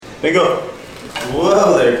Bingo!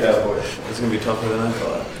 Well there, cowboy. It's gonna be tougher than I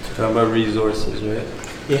thought. Talking about resources, right?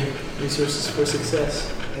 Yeah, resources for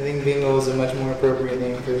success. I think bingo is a much more appropriate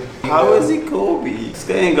name for. How is he Kobe? This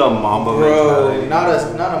guy ain't got mamba Bro,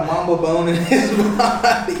 mentality. not a mamba bone in his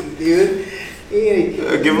body, dude.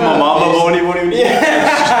 Give him a mamba bone, he won't even eat that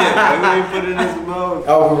shit. Why would he put it in his mouth?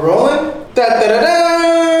 Oh, we're rolling? Da-da-da-da!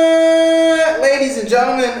 Ladies and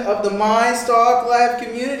gentlemen of the My Stock Life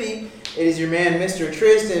community, it is your man, Mr.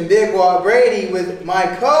 Tristan Big Wad Brady, with my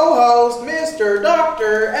co-host, Mr.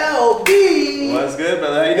 Dr. LB. What's good,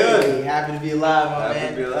 brother? How you doing? Hey, happy to be alive, my man.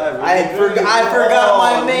 Happy to be alive. I forgot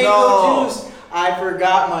my mango juice. I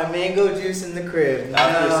forgot my mango juice in the crib.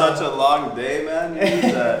 After No. such a long day, man, you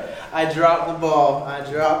need that. I dropped the ball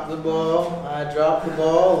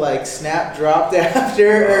like Snap dropped after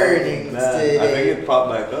earnings Man, today. I think it popped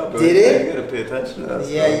back up, bro. Did it? You gotta pay attention to that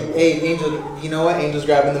Yeah, stuff. hey, Angel, you know what? Angel's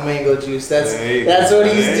grabbing the mango juice. That's Hey, what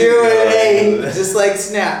he's hey, doing. Hey, guys. just like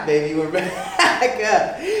Snap, baby, we're back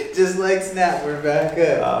up. Just like Snap, we're back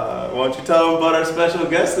up. Why don't you tell them about our special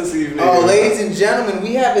guest this evening? Oh, ladies and gentlemen,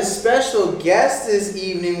 we have a special guest this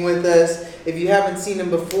evening with us. If you haven't seen him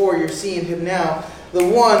before, you're seeing him now. The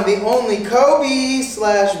one, the only Kobe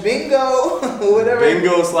 / Bingo, whatever.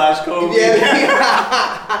 Bingo / Kobe.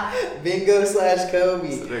 Yeah, Bingo / Kobe.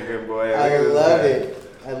 He's a good boy. I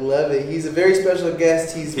love it. He's a very special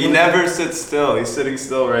guest. He never sits still. He's sitting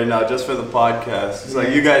still right now just for the podcast. It's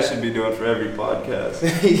like you guys should be doing for every podcast.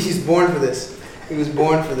 He's born for this. He was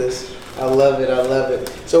born for this. I love it.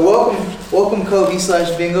 So welcome Kobe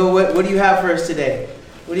 / Bingo. What do you have for us today?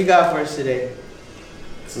 What do you got for us today?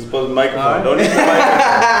 This is supposed to be microphone. Don't eat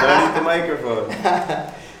the microphone.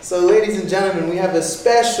 So, ladies and gentlemen, we have a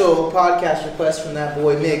special podcast request from that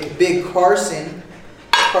boy Mick, Big Carson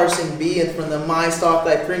B, and from the My Stock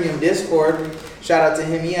Life Premium Discord. Shout out to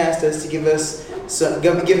him. He asked us to give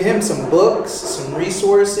him some books, some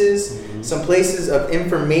resources, some places of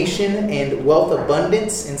information and wealth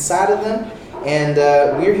abundance inside of them. And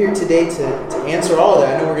we're here today to answer all of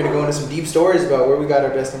that. I know we're going to go into some deep stories about where we got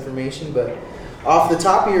our best information, but off the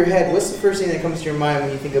top of your head, what's the first thing that comes to your mind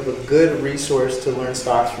when you think of a good resource to learn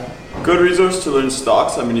stocks from? Good resource to learn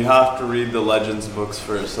stocks. I mean, you have to read the legends books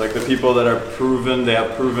first. Like the people that are proven, they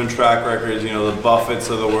have proven track records, you know, the Buffetts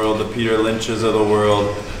of the world, the Peter Lynches of the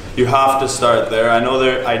world. You have to start there. I know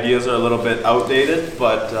their ideas are a little bit outdated,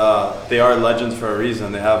 but they are legends for a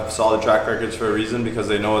reason. They have solid track records for a reason because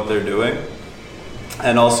they know what they're doing.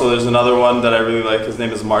 And also there's another one that I really like. His name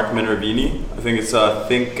is Mark Minervini. I think it's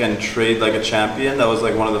Think and Trade Like a Champion. That was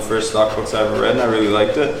like one of the first stock books I ever read, and I really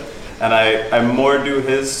liked it. And I more do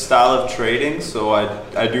his style of trading, so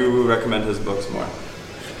I do recommend his books more.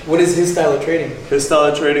 What is his style of trading? His style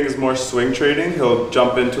of trading is more swing trading. He'll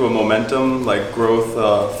jump into a momentum, like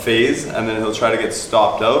growth phase, and then he'll try to get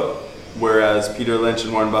stopped out. Whereas Peter Lynch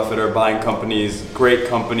and Warren Buffett are buying companies, great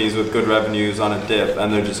companies with good revenues on a dip,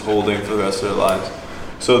 and they're just holding for the rest of their lives.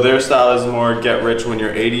 So their style is more get rich when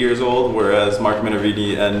you're 80 years old, whereas Mark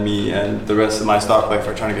Minervini and me and the rest of my stock life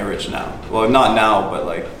are trying to get rich now. Well, not now, but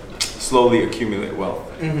like slowly accumulate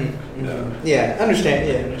wealth. Yeah, understand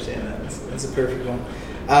that. That's a perfect one.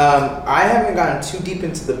 I haven't gotten too deep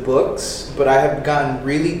into the books, but I have gotten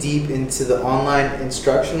really deep into the online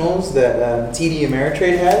instructionals that TD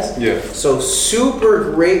Ameritrade has. Yeah. So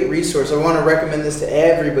super great resource. I want to recommend this to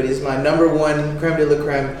everybody. It's my number one creme de la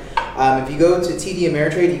creme. If you go to TD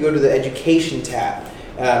Ameritrade, you go to the education tab.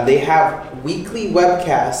 They have weekly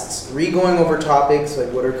webcasts going over topics like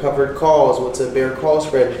what are covered calls, what's a bear call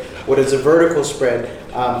spread, what is a vertical spread.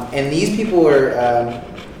 And these people are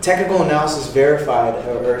technical analysis verified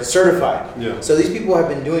or certified. Yeah. So these people have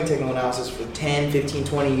been doing technical analysis for 10, 15,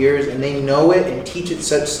 20 years, and they know it and teach it in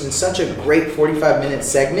such a great 45-minute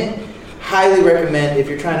segment. Highly recommend if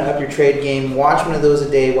you're trying to up your trade game, watch one of those a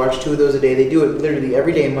day, watch 2 of those a day. They do it literally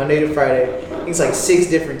every day, Monday to Friday. I think it's like 6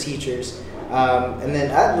 different teachers. And then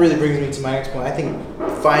that really brings me to my next point. I think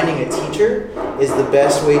finding a teacher is the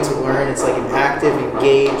best way to learn. It's like an active,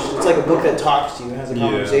 engaged, it's like a book that talks to you and has a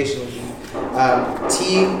conversation with you.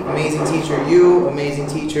 T, amazing teacher. You, amazing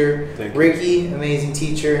teacher. Thank you. Ricky, amazing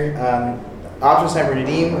teacher. Option Sniper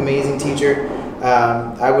Nadeem, amazing teacher.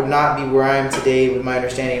 I would not be where I am today with my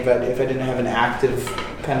understanding if I didn't have an active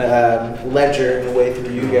kind of ledger in the way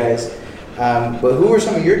through you guys. But who were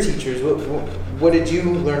some of your teachers? What did you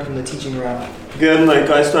learn from the teaching round? Again, like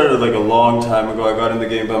I started like a long time ago. I got in the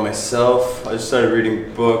game by myself. I just started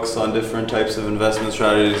reading books on different types of investment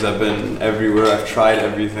strategies. I've been everywhere. I've tried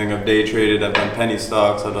everything. I've day traded. I've done penny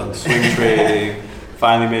stocks. I've done swing trading,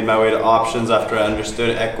 finally made my way to options after I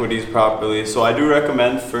understood equities properly. So I do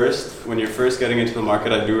recommend when you're first getting into the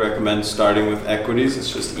market, I do recommend starting with equities.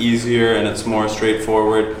 It's just easier and it's more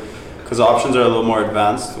straightforward, because options are a little more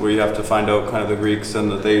advanced, where you have to find out kind of the Greeks and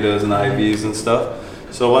the thetas and IVs and stuff.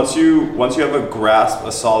 So once you have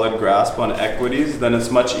a solid grasp on equities, then it's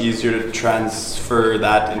much easier to transfer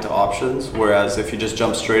that into options. Whereas if you just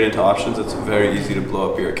jump straight into options, it's very easy to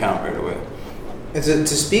blow up your account right away. And to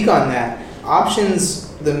speak on that, options,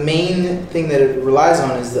 the main thing that it relies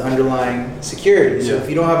on is the underlying security. So if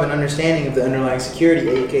you don't have an understanding of the underlying security,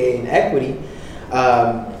 aka an equity,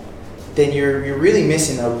 then you're really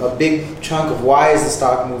missing a big chunk of why is the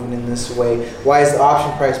stock moving in this way, why is the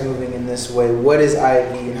option price moving in this way, what is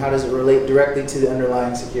IV, and how does it relate directly to the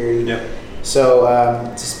underlying security. Yep. So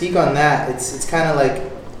to speak on that, it's kind of like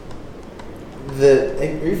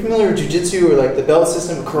are you familiar with jiu-jitsu or like the belt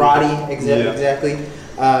system, karate? Exactly.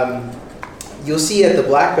 You'll see at the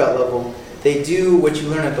black belt level, they do what you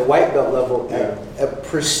learn at the white belt level, a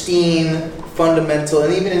pristine fundamental,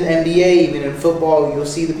 and even in NBA, even in football, you'll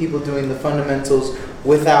see the people doing the fundamentals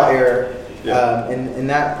without error, and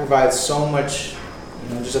that provides so much,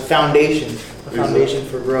 just a foundation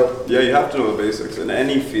for growth. Yeah, you have to know the basics in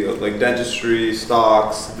any field, like dentistry,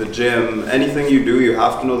 stocks, the gym, anything you do, you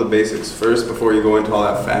have to know the basics first before you go into all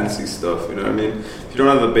that fancy stuff, you know what I mean? If you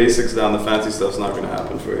don't have the basics down, the fancy stuff's not going to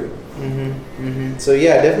happen for you. So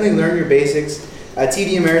yeah, definitely learn your basics.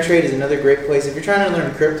 TD Ameritrade is another great place. If you're trying to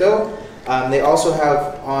learn crypto, they also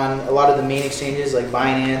have on a lot of the main exchanges like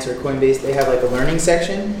Binance or Coinbase, they have like a learning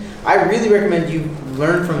section. I really recommend you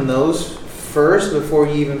learn from those first before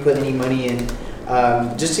you even put any money in,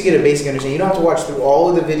 just to get a basic understanding. You don't have to watch through all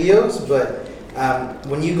of the videos, but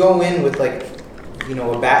when you go in with like,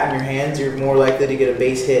 a bat in your hands, you're more likely to get a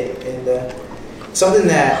base hit. And something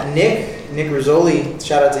that Nick Rizzoli,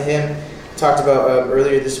 shout out to him, talked about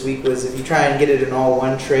earlier this week was if you try and get it in all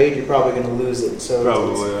one trade, you're probably going to lose it.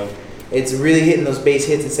 So it's really hitting those base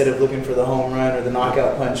hits instead of looking for the home run or the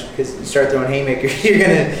knockout punch, because you start throwing haymakers, you're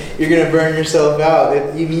gonna burn yourself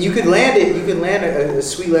out. You could land it. You could land a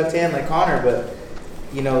sweet left hand like Connor, but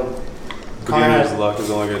beginner's luck is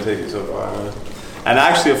only going to take you so far. Right? And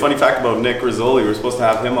actually, a funny fact about Nick Rizzoli, we were supposed to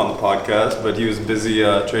have him on the podcast, but he was busy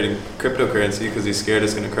trading cryptocurrency because he's scared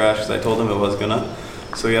it's going to crash, because I told him it was going to.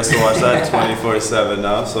 So he has to watch that 24/7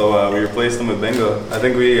 now. So we replaced him with Bingo. I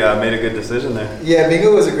think we made a good decision there. Yeah,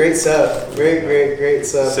 Bingo was a great sub. Great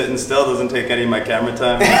sub. Sitting still doesn't take any of my camera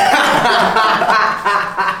time.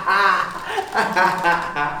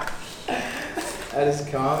 That is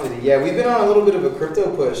comedy. Yeah, we've been on a little bit of a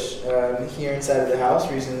crypto push here inside of the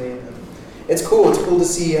house recently. It's cool. It's cool to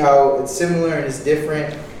see how it's similar and it's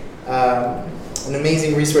different. An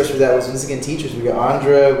amazing resource for that was, once again, teachers. We got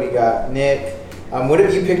Andra, we got Nick. What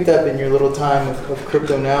have you picked up in your little time of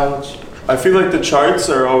crypto knowledge? I feel like the charts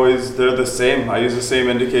are they're the same. I use the same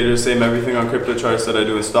indicators, same everything on crypto charts that I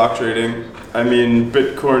do in stock trading. I mean,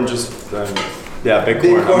 Bitcoin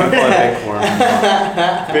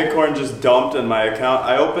Bitcoin just dumped in my account.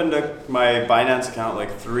 I opened my Binance account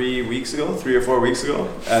like 3 or 4 weeks ago.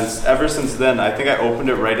 And ever since then, I think I opened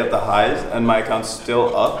it right at the highs and my account's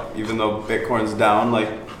still up, even though Bitcoin's down like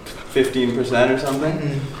 15% or something.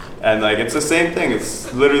 Mm-hmm. And like it's the same thing.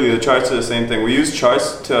 It's literally the charts are the same thing. We use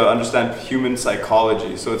charts to understand human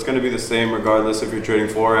psychology. So it's going to be the same regardless if you're trading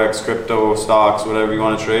Forex, crypto, stocks, whatever you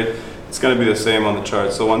want to trade. It's going to be the same on the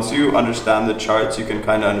charts. So once you understand the charts, you can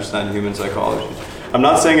kind of understand human psychology. I'm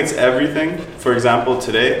not saying it's everything. For example,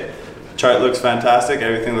 today, chart looks fantastic.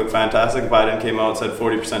 Everything looked fantastic. Biden came out, said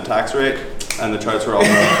 40% tax rate, and the charts were all up.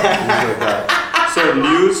 Like that. So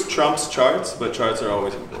news trumps charts, but charts are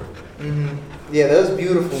always important. Mm-hmm. Yeah, that was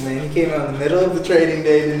beautiful, man. He came out in the middle of the trading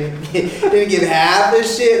day, didn't give half a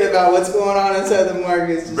shit about what's going on inside the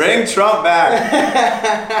markets. Bring Trump back.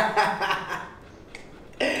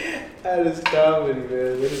 That is comedy,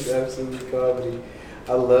 man. That is absolute comedy.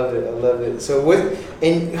 I love it. So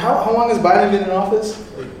how long has Biden been in office?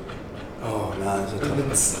 Oh, man, it's a tough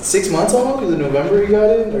one. 6 months almost? Was it November he got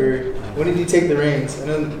in? Or when did he take the reins? I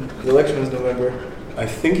know the election was November. I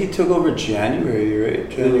think he took over January, right?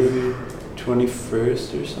 January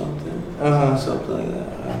 21st or something. Uh-huh. Something like that.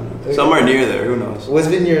 I don't know. Okay. Somewhere near there, who knows? What's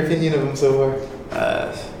been your opinion of him so far?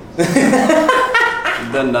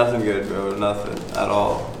 He's done nothing good, bro. Nothing at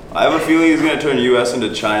all. I have a feeling he's going to turn U.S.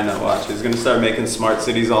 into China. Watch. He's going to start making smart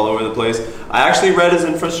cities all over the place. I actually read his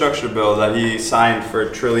infrastructure bill that he signed for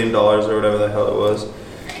 $1 trillion or whatever the hell it was.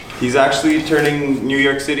 He's actually turning New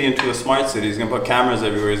York City into a smart city. He's going to put cameras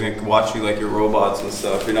everywhere. He's going to watch you like your robots and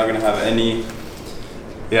stuff. You're not going to have any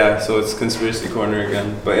Yeah, so it's conspiracy corner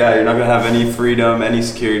again. But yeah, you're not gonna have any freedom, any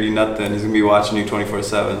security, nothing. He's gonna be watching you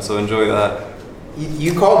 24/7. So enjoy that.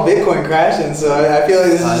 You called Bitcoin crashing, so I feel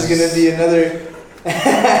like this is just gonna be another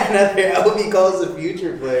LB calls the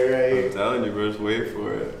future play right here. I'm telling you, bro, just wait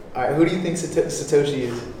for it. All right, who do you think Satoshi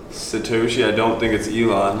is? Satoshi, I don't think it's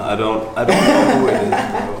Elon. I don't know who it is,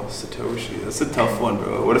 bro. Satoshi, that's a tough one,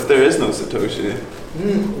 bro. What if there is no Satoshi?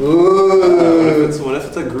 Ooh. What if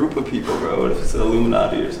it's a group of people, bro? What if it's the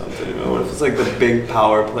Illuminati or something? You know? What if it's like the big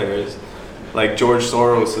power players, like George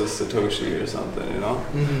Soros is Satoshi or something? You know,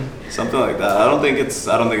 something like that. I don't think it's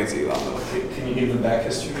Elon though. Can you give the back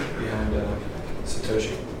history behind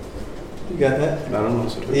Satoshi? You got that? I don't know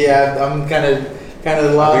Satoshi. Yeah, I'm kind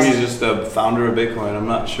of lost. I think he's just the founder of Bitcoin. I'm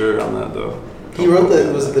not sure on that though. He wrote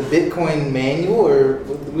was it the Bitcoin manual or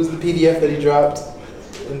was the PDF that he dropped,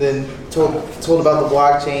 and then told about the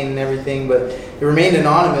blockchain and everything, but it remained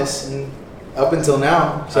anonymous and up until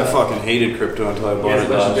now. So I fucking hated crypto until I bought it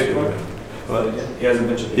last year. What? He has a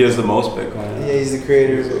bunch of. He has the most Bitcoin. Yeah, he's the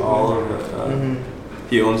creator of it. All of it.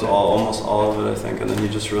 He owns almost all of it, I think, and then he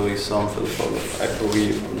just released some for the public. I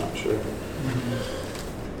believe. I'm not sure.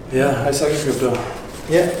 Yeah, I suck at crypto.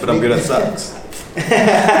 Yeah, but I'm good at stocks.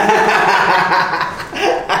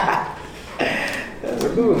 That's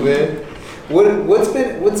cool, man.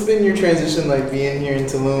 What's been your transition like being here in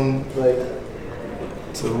Tulum? Like,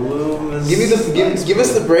 Tulum is... Give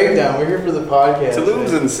us the breakdown. We're here for the podcast.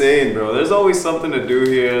 Tulum's insane, bro. There's always something to do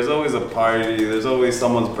here. There's always a party. There's always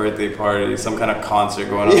someone's birthday party, some kind of concert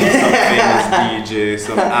going on, some famous DJ,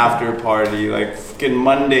 some after party. Like, fucking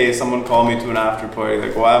Monday, someone called me to an after party.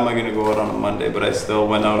 Like, why am I going to go out on a Monday? But I still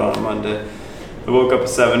went out on a Monday. I woke up at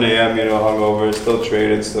 7 a.m., hungover, still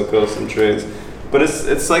traded, still killed some trades. But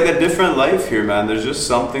it's like a different life here, man. There's just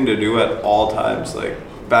something to do at all times. Like,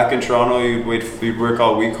 back in Toronto, you'd work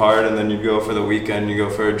all week hard, and then you'd go for the weekend, you go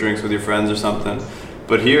for drinks with your friends or something.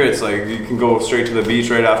 But here, it's like, you can go straight to the beach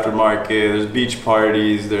right after market. There's beach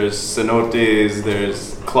parties, there's cenotes,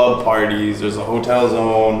 there's club parties, there's a hotel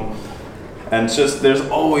zone. And it's just, there's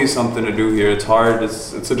always something to do here. It's hard,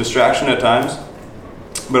 it's a distraction at times.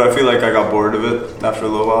 But I feel like I got bored of it after a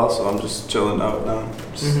little while, so I'm just chilling out now.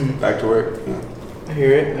 Just back to work. Yeah. I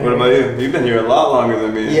hear it. What about you? You've been here a lot longer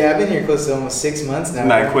than me. Yeah, I've been here close to almost 6 months now.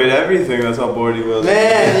 And I quit everything. That's how bored he was.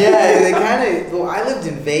 Man, yeah, they kind of. Well, I lived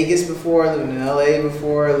in Vegas before. I lived in LA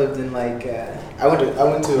before. I lived in like. I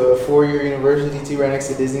went to a 4-year university too, right next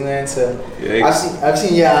to Disneyland. So I've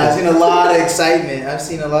seen a lot of excitement. I've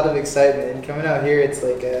seen a lot of excitement, and coming out here, it's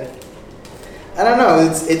like. I don't know.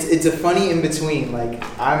 It's a funny in between. Like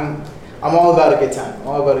I'm all about a good time.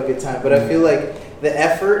 But I feel like the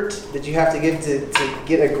effort that you have to give to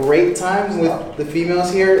get a great time with the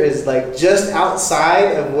females here is like just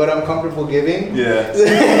outside of what I'm comfortable giving. Yeah.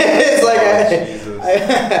 It's like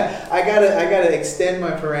I gotta extend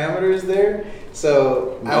my parameters there.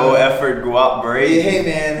 So no effort, go out Brady. Hey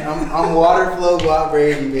man, I'm water flow, go out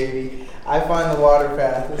Brady, baby. I find the water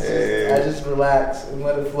path. I just relax and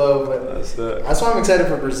let it flow. But that's why I'm excited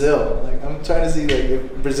for Brazil. Like I'm trying to see like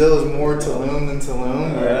if Brazil is more Tulum than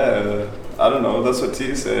Tulum. Yeah, I don't know. That's what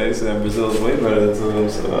T said. He said Brazil is way better than Tulum.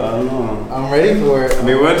 So I don't know. I'm ready for it. I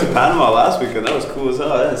mean, we went to Panama last weekend. That was cool as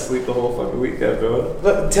hell. I didn't sleep the whole fucking weekend, bro.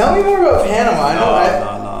 But tell me more about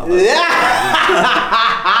Panama. No. Yeah.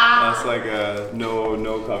 That's like a no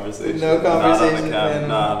conversation. No conversation.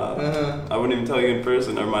 Not on the camera. I wouldn't even tell you in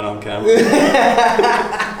person. Never mind on camera.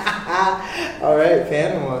 All right,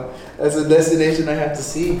 Panama. That's a destination I have to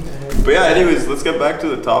see. But yeah, anyways, let's get back to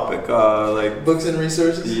the topic. Like books and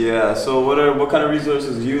resources. Yeah. So what kind of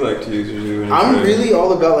resources do you like to use usually? I'm really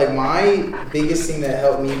all about like my biggest thing that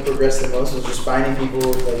helped me progress the most was just finding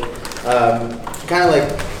people like kind of like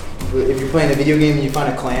if you're playing a video game and you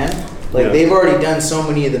find a clan. Like they've already done so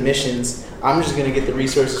many of the missions. I'm just gonna get the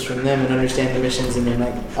resources from them and understand the missions, and then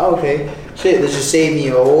like, oh, okay, shit, this just saved me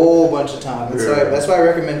a whole bunch of time. And so that's why I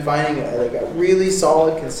recommend finding a really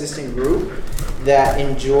solid, consistent group that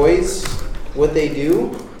enjoys what they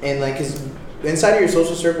do, and like, cause inside of your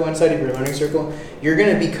social circle, inside of your learning circle, you're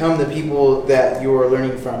gonna become the people that you're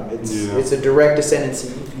learning from. It's a direct ascendancy.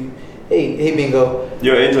 If you, hey, Bingo.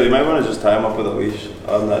 Yo, Angel, you might want to just tie him up with a leash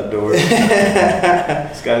on that door.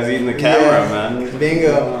 This guy's eating the camera, man.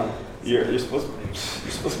 Bingo. You're supposed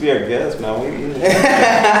to be our guest, man. What are you eating?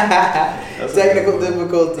 Technical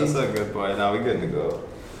difficulties. That's a good boy. Now we're good to go.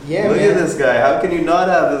 Yeah, Look at this guy. How can you not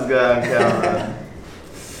have this guy on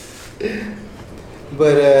camera?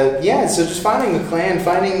 But yeah, so just finding a clan,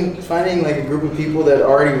 finding like a group of people that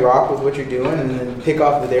already rock with what you're doing, and then pick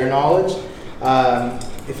off of their knowledge.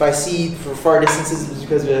 If I see for far distances, it's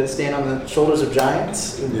because I stand on the shoulders of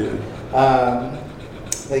giants.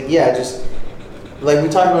 like, yeah, just like we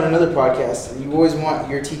talked about in another podcast, you always want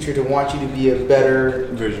your teacher to want you to be a better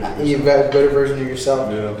version of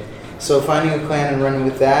yourself. Yeah. So finding a plan and running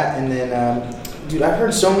with that, and then, dude, I've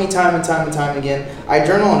heard so many time and time again. I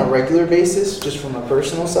journal on a regular basis, just for my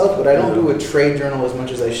personal self, but I don't do a trade journal as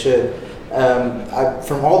much as I should.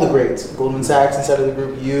 From all the greats, Goldman Sachs inside of the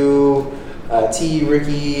group, you, T,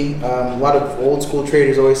 Ricky, a lot of old school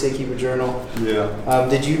traders always say keep a journal. Yeah.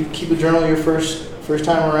 Did you keep a journal your first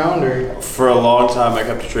time around, or? For a long time, I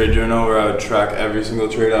kept a trade journal where I would track every single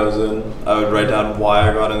trade I was in. I would write down why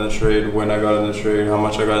I got in the trade, when I got in the trade, how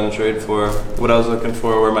much I got in the trade for, what I was looking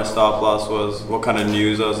for, where my stop loss was, what kind of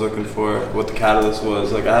news I was looking for, what the catalyst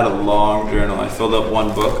was. Like, I had a long journal. I filled up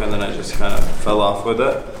one book and then I just kind of fell off with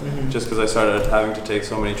it, just because I started having to take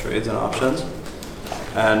so many trades and options.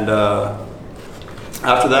 And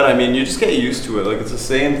after that, I mean, you just get used to it. Like, it's the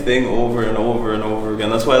same thing over and over and over again.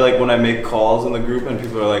 That's why, like, when I make calls in the group and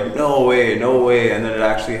people are like, no way, and then it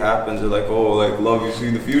actually happens, they're like, oh, like, love, you see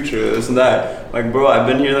the future, this and that. Like, bro, I've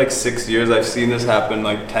been here like 6 years. I've seen this happen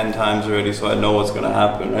like 10 times already, so I know what's going to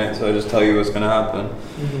happen, right? So I just tell you what's going to happen.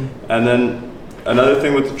 And then another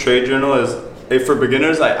thing with the trade journal is, for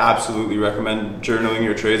beginners, I absolutely recommend journaling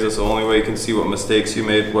your trades. That's the only way you can see what mistakes you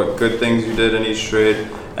made, what good things you did in each trade,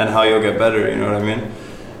 and how you'll get better, you know what I mean?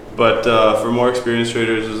 But for more experienced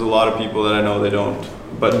traders, there's a lot of people that I know they don't.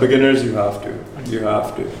 But beginners, you have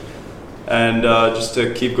to. And just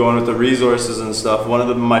to keep going with the resources and stuff, one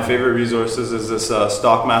of my favorite resources is this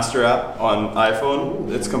Stockmaster app on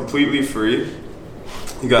iPhone. It's completely free.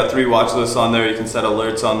 You got 3 watch lists on there. You can set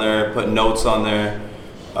alerts on there, put notes on there.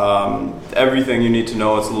 Everything you need to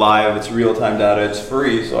know. It's live, it's real-time data, it's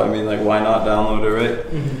free, so I mean, like, why not download it, right?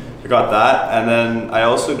 I got that, and then I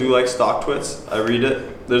also do like StockTwits. I read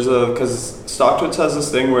it. Because StockTwits has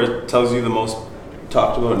this thing where it tells you the most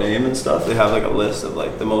talked about name and stuff. They have like a list of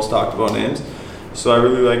like the most talked about names. So I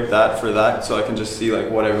really like that for that, so I can just see like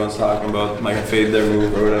what everyone's talking about. I can fade their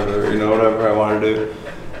move or whatever, whatever I want to do.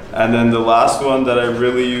 And then the last one that I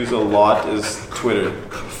really use a lot is Twitter.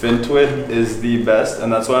 FinTwit is the best,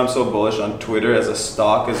 and that's why I'm so bullish on Twitter as a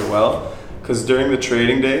stock as well. Because during the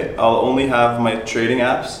trading day, I'll only have my trading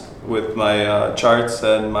apps with my charts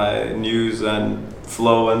and my news and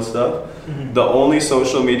flow and stuff. The only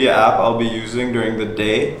social media app I'll be using during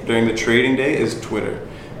the trading day is Twitter.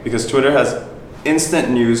 Because Twitter has instant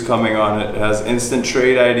news coming on it. It has instant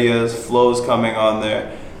trade ideas, flows coming on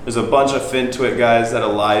there. There's a bunch of FinTwit guys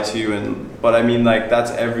that'll lie to you, but I mean, like, that's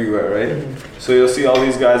everywhere, right? So you'll see all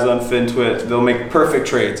these guys on FinTwit, they'll make perfect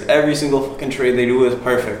trades. Every single fucking trade they do is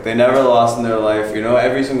perfect. They never lost in their life,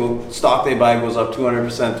 every single stock they buy goes up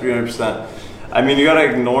 200%, 300%. I mean, you gotta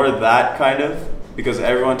ignore that kind of, because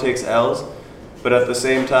everyone takes L's, but at the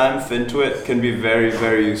same time, FinTwit can be very,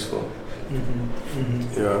 very useful.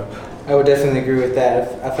 Yeah. I would definitely agree with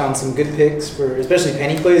that. I found some good picks for, especially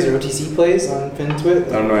penny plays or OTC plays on FinTwit.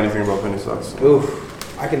 I don't know anything about penny stocks.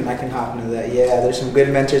 Oof, I can hop into that. Yeah, there's some good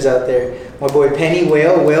mentors out there. My boy Penny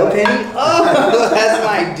Whale Penny. Oh, that's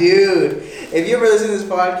my dude. If you ever listen to this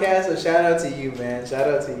podcast, so shout out to you, man. Shout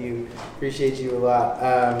out to you. Appreciate you a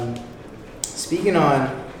lot. Speaking on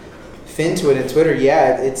FinTwit and Twitter,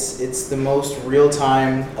 yeah, it's the most real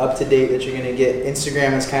time, up to date that you're gonna get.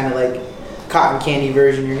 Instagram is kind of like cotton candy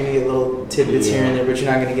version. You're gonna get little tidbits here and there, but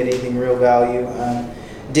you're not gonna get anything real value.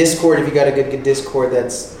 Discord, if you got a good Discord,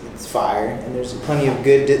 it's fire, and there's plenty of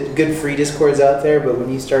good free Discords out there. But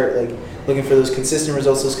when you start like looking for those consistent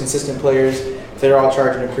results, those consistent players, they're all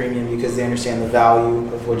charging a premium because they understand the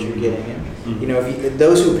value of what you're getting. And if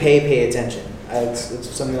those who pay attention. It's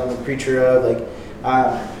something I'm a preacher of. Like,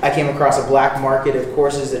 I came across a black market of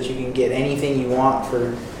courses that you can get anything you want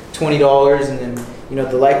for $20, and then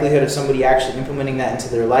the likelihood of somebody actually implementing that into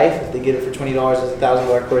their life, if they get it for $20 as a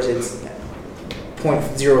 $1,000 course, it's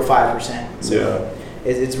 0.05%. So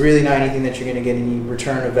it's really not anything that you're going to get any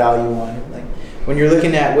return of value on. Like, when you're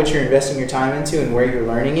looking at what you're investing your time into and where you're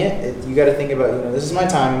learning it, you got to think about, this is my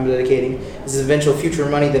time I'm dedicating. This is eventual future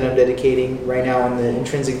money that I'm dedicating right now, and the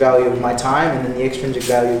intrinsic value of my time, and then the extrinsic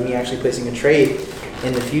value of me actually placing a trade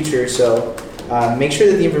in the future. So make sure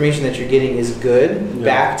that the information that you're getting is good.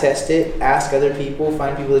 Back test it. Ask other people.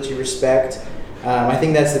 Find people that you respect. I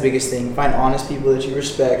think that's the biggest thing. Find honest people that you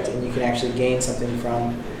respect and you can actually gain something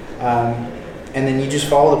from. And then you just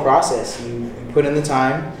follow the process. You put in the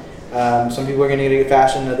time. Some people are going to get it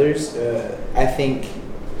faster than others. I think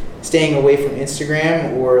staying away from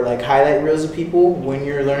Instagram or like highlight reels of people when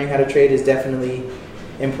you're learning how to trade is definitely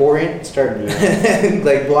important. Start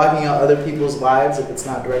like blocking out other people's lives if it's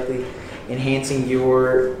not directly enhancing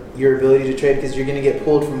your ability to trade, because you're going to get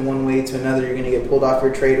pulled from one way to another. You're going to get pulled off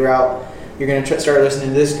your trade route. you're gonna start listening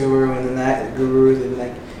to this guru and then that guru, and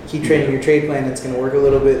like keep trading your trade plan. It's gonna work a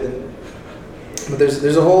little bit. But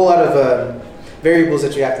there's a whole lot of variables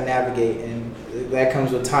that you have to navigate, and that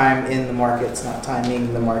comes with time in the markets, not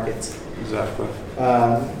timing the markets. Exactly.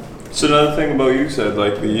 So another thing about you said,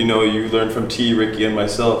 like, you know, you learned from T, Ricky, and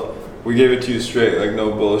myself. We gave it to you straight, like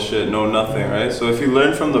no bullshit, no nothing, right? So if you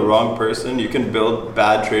learn from the wrong person, you can build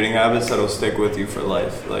bad trading habits that'll stick with you for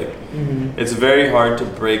life. Like, it's very hard to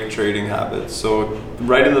break trading habits. So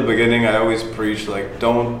right in the beginning, I always preach, like,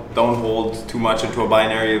 don't hold too much into a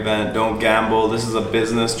binary event. Don't gamble. This is a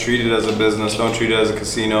business. Treat it as a business. Don't treat it as a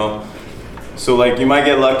casino. So like, you might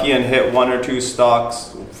get lucky and hit one or two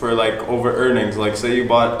stocks for like over earnings. Like, say you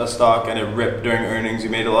bought a stock and it ripped during earnings, you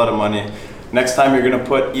made a lot of money. Next time you're gonna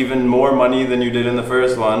put even more money than you did in the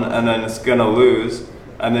first one, and then it's gonna lose,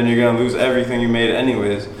 and then you're gonna lose everything you made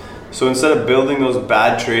anyways. So instead of building those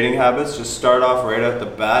bad trading habits, just start off right at the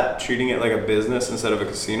bat, treating it like a business instead of a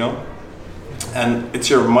casino. And it's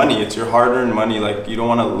your money, it's your hard-earned money. Like, you don't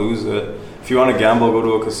want to lose it. If you want to gamble, go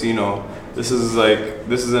to a casino. This is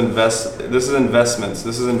investments.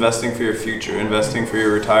 This is investing for your future, investing for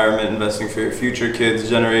your retirement, investing for your future kids,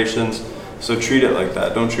 generations. So treat it like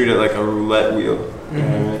that. Don't treat it like a roulette wheel. You know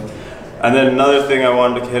what I mean? And then another thing I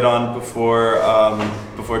wanted to hit on before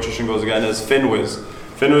Trishan goes again is Finwiz.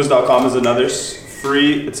 Finwiz.com is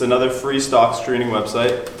another free stocks trading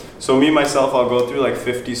website. So myself, I'll go through like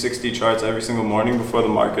 50, 60 charts every single morning before the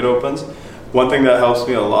market opens. One thing that helps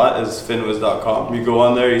me a lot is Finwiz.com. You go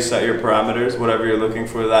on there, you set your parameters, whatever you're looking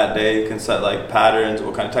for that day. You can set like patterns,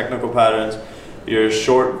 what kind of technical patterns, your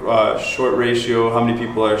short ratio, how many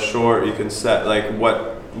people are short. You can set like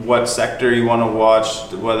what sector you want to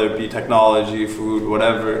watch, whether it be technology, food,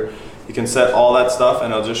 whatever. You can set all that stuff,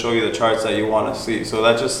 and it'll just show you the charts that you want to see. So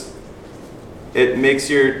it makes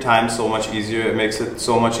your time so much easier. It makes it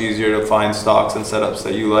so much easier to find stocks and setups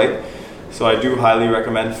that you like. So I do highly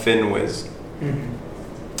recommend Finwiz.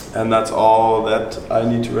 And that's all that I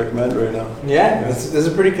need to recommend right now. Yeah. This is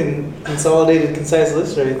a pretty consolidated, concise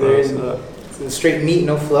list right there. It's straight meat,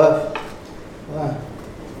 no fluff.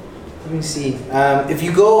 Let me see. If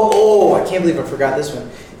you go, I can't believe I forgot this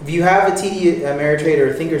one. If you have a TD Ameritrade or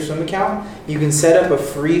a Thinkorswim account, you can set up a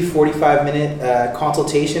free 45-minute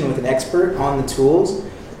consultation with an expert on the tools.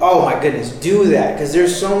 Oh my goodness, do that, because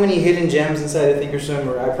there's so many hidden gems inside of Thinkorswim,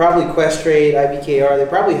 or probably Questrade, IBKR. They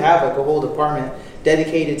probably have like a whole department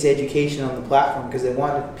dedicated to education on the platform because they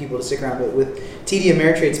want people to stick around. But with TD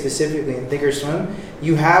Ameritrade specifically and Thinkorswim,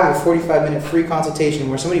 you have a 45-minute free consultation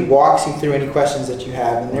where somebody walks you through any questions that you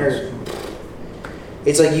have, and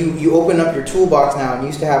it's like you open up your toolbox now, and you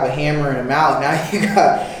used to have a hammer and a mallet. Now you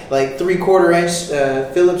got like 3/4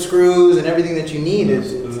 inch Phillips screws and everything that you need.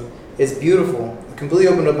 It's beautiful. It completely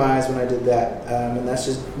opened up my eyes when I did that, and that's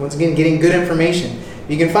just, once again, getting good information.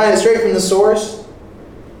 You can find it straight from the source.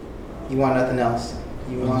 You want nothing else.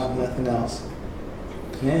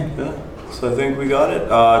 Yeah. So I think we got it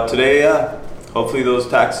today. Hopefully those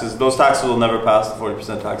taxes will never pass the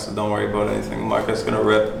 40% taxes. Don't worry about anything. The market's gonna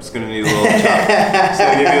rip. It's gonna need a little chop. So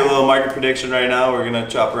I'll give you a little market prediction right now. We're gonna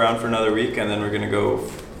chop around for another week, and then we're gonna go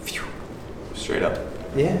straight up.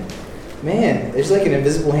 Yeah. Man, there's like an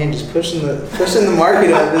invisible hand just pushing the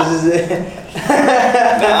market up. This is it.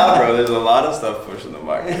 Nah, bro, there's a lot of stuff pushing the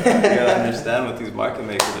market up. You gotta understand what these market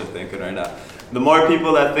makers are thinking right now. The more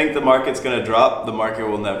people that think the market's gonna drop, the market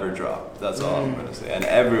will never drop. That's all I'm gonna say. And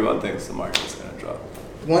everyone thinks the market's gonna drop.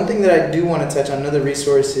 One thing that I do want to touch on, another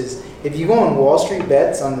resource, is if you go on Wall Street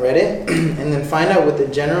Bets on Reddit and then find out what the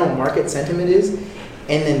general market sentiment is,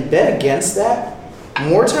 and then bet against that,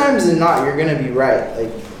 more times than not, you're gonna be right.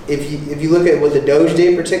 Like, if you look at what the Doge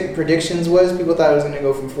Day predictions was, people thought it was going to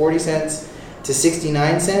go from 40 cents to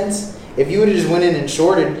 69 cents. If you would have just went in and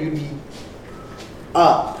shorted, you'd be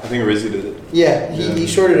up. I think Rizzy did it. Yeah, he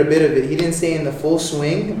shorted a bit of it. He didn't stay in the full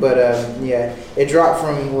swing, but it dropped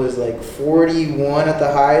from, was like 41 at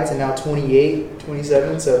the high to now 28,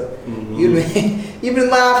 27. So you've been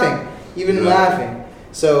laughing. Laughing.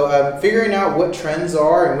 So figuring out what trends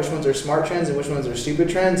are and which ones are smart trends and which ones are stupid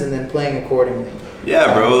trends, and then playing accordingly.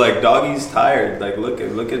 Yeah, bro. Like, Doggy's tired. Like, look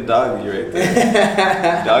at Doggy right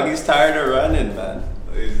there. Doggy's tired of running, man.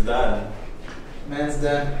 He's done. Man's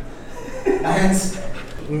done.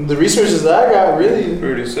 The resources that I got, really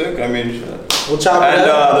pretty sick. I mean, shit. We'll chop it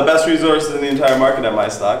up. And the best resource in the entire market at My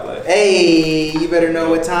Stock Life. Hey, you better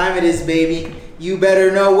know what time it is, baby. You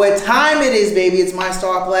better know what time it is, baby. It's My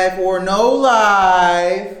Stock Life or no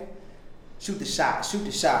life. Shoot the shot.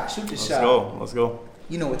 Let's go.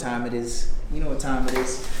 You know what time it is. All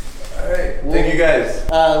right. Thank you guys.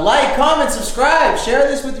 Like, comment, subscribe. Share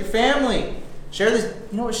this with your family. Share this.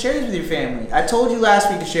 You know what? Share this with your family. I told you last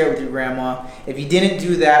week to share it with your grandma. If you didn't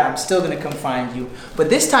do that, I'm still gonna come find you. But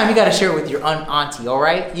this time you gotta share it with your auntie. All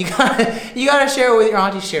right? You gotta share it with your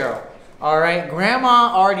auntie Cheryl. All right?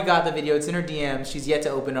 Grandma already got the video. It's in her DMs. She's yet to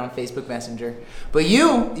open it on Facebook Messenger. But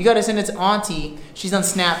you gotta send it to auntie. She's on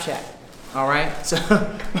Snapchat. All right? So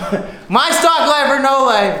my stock life or no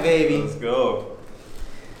life, baby. Let's go.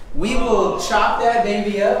 We will chop that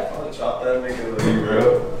baby up. I'll chop that, make it a big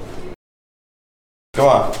bro. Come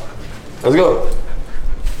on. Let's go.